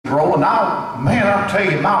grow. And man, I tell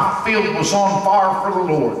you, my field was on fire for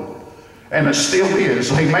the Lord. And it still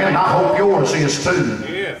is. Amen. I hope yours is too.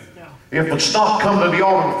 Yeah. If it's not, come to the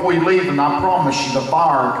altar before you leave, and I promise you the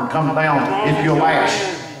fire can come down if you'll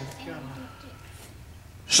ask.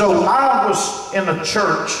 So I was in a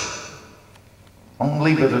church. I'm going to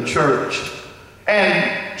leave it a church.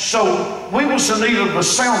 And so we was in need of the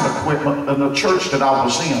sound equipment in the church that I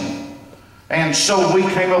was in. And so we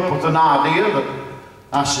came up with an idea that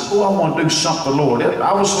I said, oh, I want to do something for the Lord.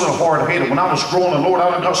 I was a little hard-headed. When I was growing the Lord,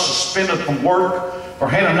 I got suspended from work for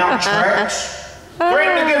handing out tracts.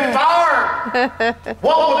 Threatened to get fired.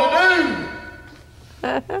 What would I do?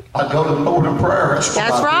 I'd go to the Lord in prayer. That's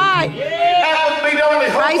right. That would be the only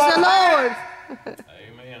hope. Praise the Lord.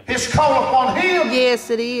 Amen. His call upon him. Yes,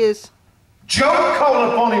 it is. Job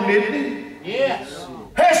called upon him, didn't he? Yes.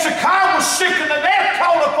 Hezekiah was sick and the death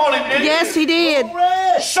called upon him, didn't he? Yes, he did.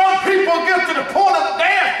 Some people get to the point of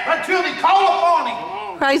death until they call upon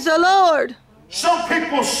him. Praise the Lord. Some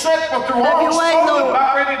people sick with their arms swollen,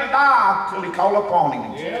 about ready to die until they call upon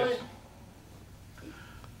him. Yes.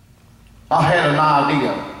 I had an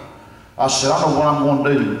idea. I said, I know what I'm going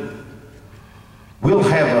to do. We'll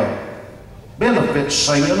have a benefit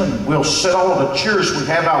singing, and we'll set all the chairs we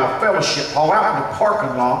have out of fellowship hall out in the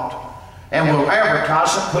parking lot, and we'll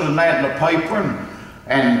advertise it, put an ad in the paper,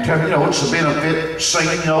 and tell you know it's a benefit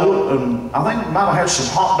singing, you know. And I think we might have had some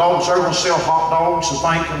hot dogs there. We'll sell hot dogs,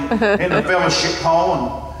 I think, in the fellowship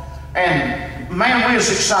hall, and man, we was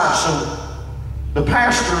excited. So the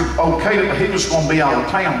pastor okayed it, he was going to be out of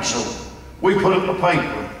town, so we put it in the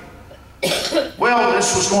paper. Well,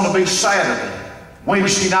 this was going to be Saturday.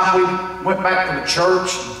 Wednesday night we went back to the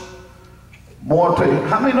church. Boy, I tell you,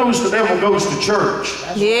 how many knows the devil goes to church?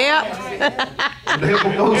 Yep. The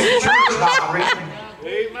devil goes to church, my friend.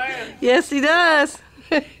 Amen. Yes, he does.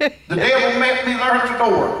 The devil met me there at the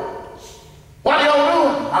door. What are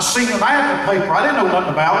y'all doing? I seen an ad in the paper. I didn't know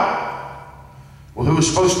nothing about it. Well, who was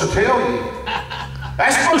supposed to tell you?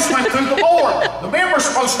 That's supposed to went through the board. The member's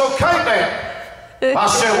supposed to okay that. I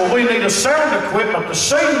said, well, we need a sound equipment to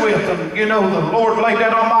sing with, and you know, the Lord laid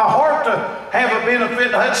that on my heart to have a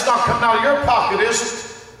benefit. That's not coming out of your pocket, is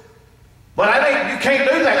it? But that ain't, you can't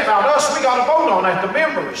do that without us. We got to vote on that, the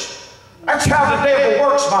members. That's how the devil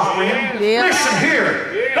works, my friend. Yeah. Listen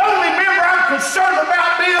here. The only member I'm concerned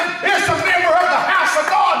about being is the member of the house of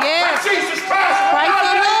God. Yes. That's Jesus Christ. Praise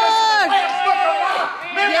the Lord.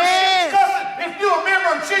 Yes. If you're a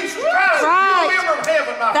member of Jesus Christ, Right. you're a member of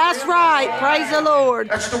heaven, my That's friend. right. Praise the Lord.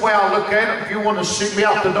 That's the way I look at it. If you want to see me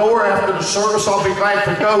out the door after the service, I'll be glad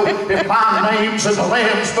to go. If my name's in the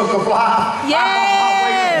Lamb's Book of Life, Yes. I'm on my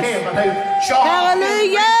way to heaven. Hey, Sean,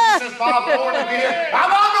 Hallelujah. Jesus, my Lord, again.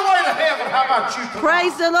 I'm on the way to heaven. How about you tonight?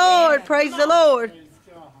 Praise the Lord. Praise the Lord.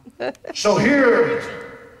 So here,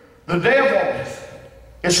 the devil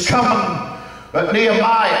is coming at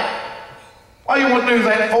Nehemiah. Why you want to do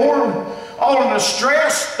that for? All in the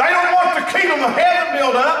stress. They don't want the kingdom of heaven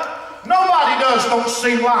built up. Nobody does, don't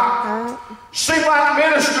seem like. Seem like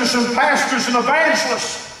ministers and pastors and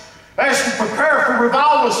evangelists, as they prepare for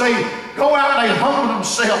revival, they go out and they humble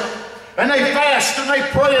themselves. And they fast and they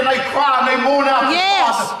pray and they cry and they mourn out to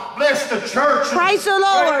God. Bless the church. Praise the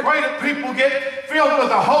Lord. Pray that people get filled with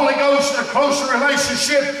the Holy Ghost and a closer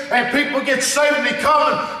relationship, and people get saved and they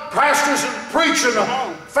come, and pastors and preaching,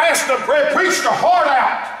 fasting and pray, preach their heart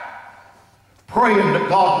out, praying that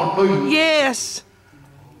God would move. Yes.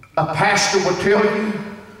 A pastor will tell you,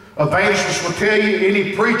 evangelist will tell you,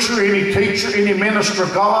 any preacher, any teacher, any minister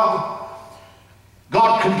of God,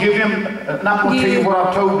 God can give him, and I'm going to tell you what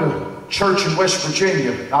I told the church in West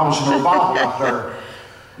Virginia. I was in a revival out there.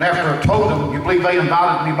 And after I told them, you believe they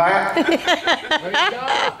invited me back?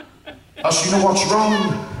 I said, you know what's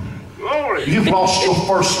wrong? Glory. You've lost your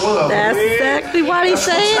first love. That's exactly what he That's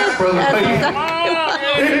what's said. that, brother. That's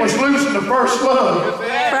exactly It was losing the first love.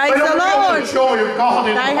 Praise They don't the get Lord. the joy of God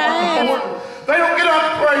in They the have. heart. They don't get up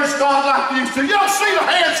and praise God like they used to. You don't see the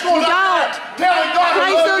hands going You like that, telling God to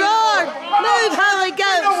Praise love the you. Lord. Move, Holy You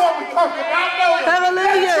Ghost. know what we're talking about, don't we?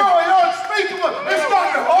 Hallelujah. That joy unspeakable. It's not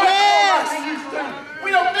the heart Yes. like we used to. We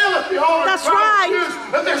don't deal with the heart. That's right.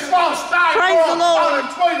 And this false dying Praise the Lord. on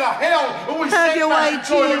its way to hell. And we Have sit your back way, and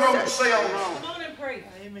enjoy your own Jesus.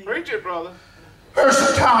 selves. Preach it, brother. There's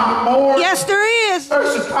a time to mourn. Yes, there is.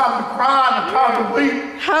 There's a time to cry and a time to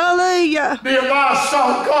weep. Hallelujah. Nehemiah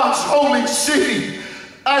saw God's holy city.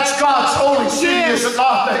 That's God's holy city, Yes. is it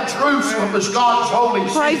not? That Jerusalem is God's holy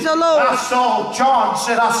city. Praise the Lord. I saw, John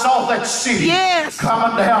said, I saw that city Yes.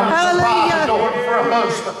 coming down as a bride Hallelujah. adorned for a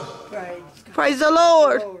husband. Praise the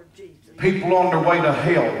Lord. People on their way to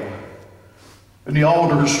hell, and the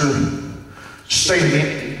altars are staying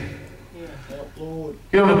empty. You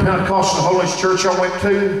know, the Pentecostal Holiness Church I went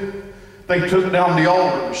to, they took down the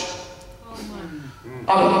altars.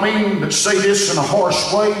 I don't mean to say this in a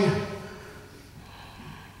harsh way,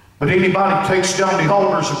 but anybody takes down the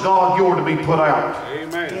altars of God, you're to be put out.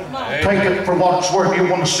 Amen. Take it for what it's worth. You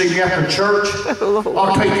want to see me after church?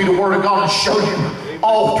 I'll take you to the Word of God and show you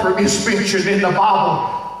altar is mentioned in the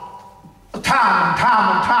Bible. Time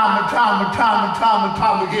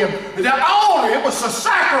again. And that altar, it was a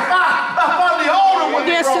sacrifice upon the altar when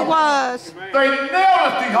Yes, they it was. They knelt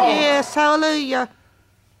at the altar. Yes, hallelujah.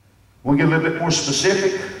 We'll get a little bit more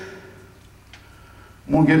specific.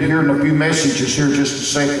 We'll get here in a few messages here in just a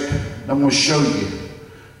second. I'm going to show you.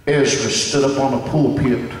 Ezra stood up on a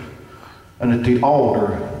pulpit, and at the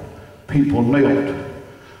altar, people knelt,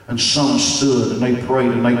 and some stood and they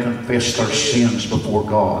prayed and they confessed their sins before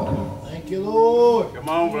God. Thank you, Lord. Come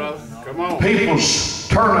on, brother. Come on. People's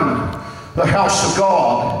turning the house of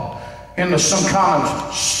God into some kind of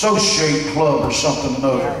associate club or something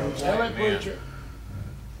or another. Tell it, preacher.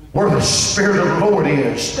 Where the Spirit of the Lord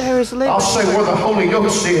is. There is liberty. I'll say where the Holy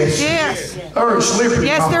Ghost is. Yes. There is liberty.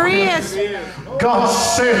 Yes, my there friend. is. God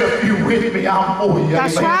said, if you with me, I'm for you.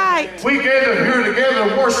 That's Amen. right. We gather here together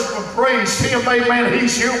to worship and praise Him. Amen.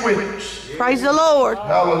 He's here with us. Praise the Lord.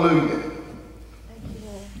 Hallelujah.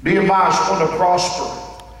 Nehemiah's going to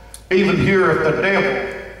prosper. Even here, if the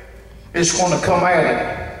devil is going to come at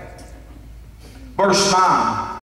it. Verse 9.